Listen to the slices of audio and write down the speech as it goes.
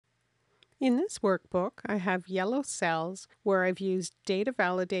In this workbook, I have yellow cells where I've used data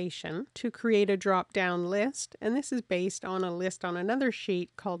validation to create a drop-down list, and this is based on a list on another sheet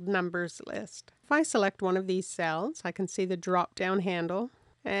called Numbers List. If I select one of these cells, I can see the drop-down handle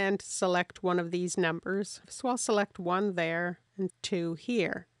and select one of these numbers. So I'll select one there and two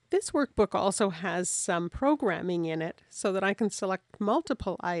here. This workbook also has some programming in it so that I can select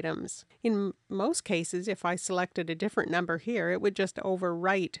multiple items. In most cases, if I selected a different number here, it would just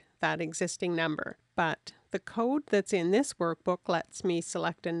overwrite that existing number. But the code that's in this workbook lets me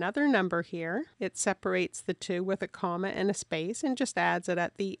select another number here. It separates the two with a comma and a space and just adds it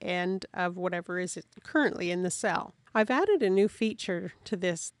at the end of whatever is currently in the cell. I've added a new feature to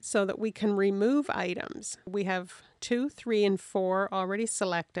this so that we can remove items. We have 2, 3, and 4 already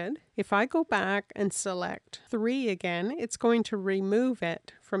selected. If I go back and select 3 again, it's going to remove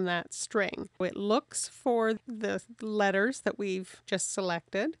it from that string. It looks for the letters that we've just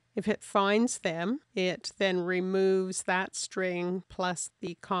selected. If it finds them, it then removes that string plus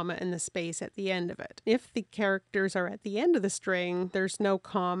the comma and the space at the end of it. If the characters are at the end of the string, there's no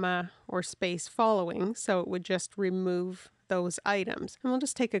comma or space following, so it would just remove those items. And we'll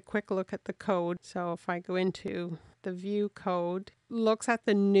just take a quick look at the code. So if I go into the view code, looks at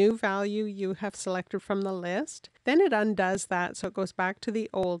the new value you have selected from the list, then it undoes that so it goes back to the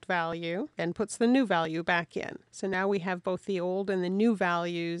old value and puts the new value back in. So now we have both the old and the new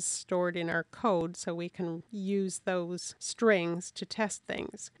values stored in our code so we can use those strings to test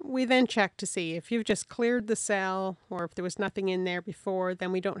things. We then check to see if you've just cleared the cell or if there was nothing in there before,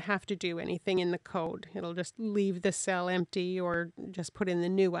 then we don't have to do anything in the code. It'll just leave the cell empty or just put in the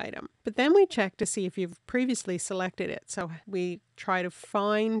new item. But then we check to see if you've previously selected it. So we try to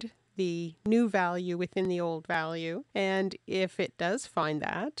find the new value within the old value, and if it does find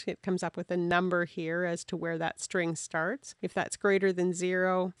that, it comes up with a number here as to where that string starts. If that's greater than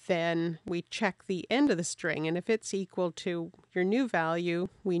 0, then we check the end of the string, and if it's equal to your new value,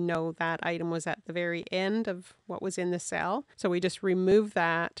 we know that item was at the very end of what was in the cell, so we just remove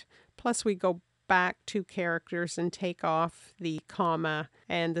that, plus we go back 2 characters and take off the comma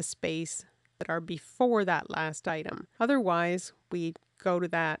and the space that are before that last item. Otherwise, we go to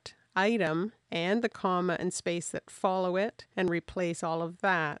that item and the comma and space that follow it and replace all of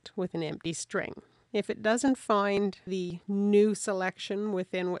that with an empty string. If it doesn't find the new selection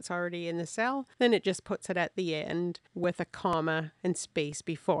within what's already in the cell, then it just puts it at the end with a comma and space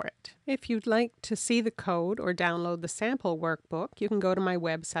before it. If you'd like to see the code or download the sample workbook, you can go to my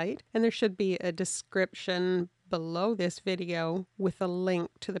website, and there should be a description below this video with a link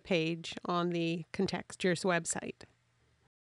to the page on the Contextures website.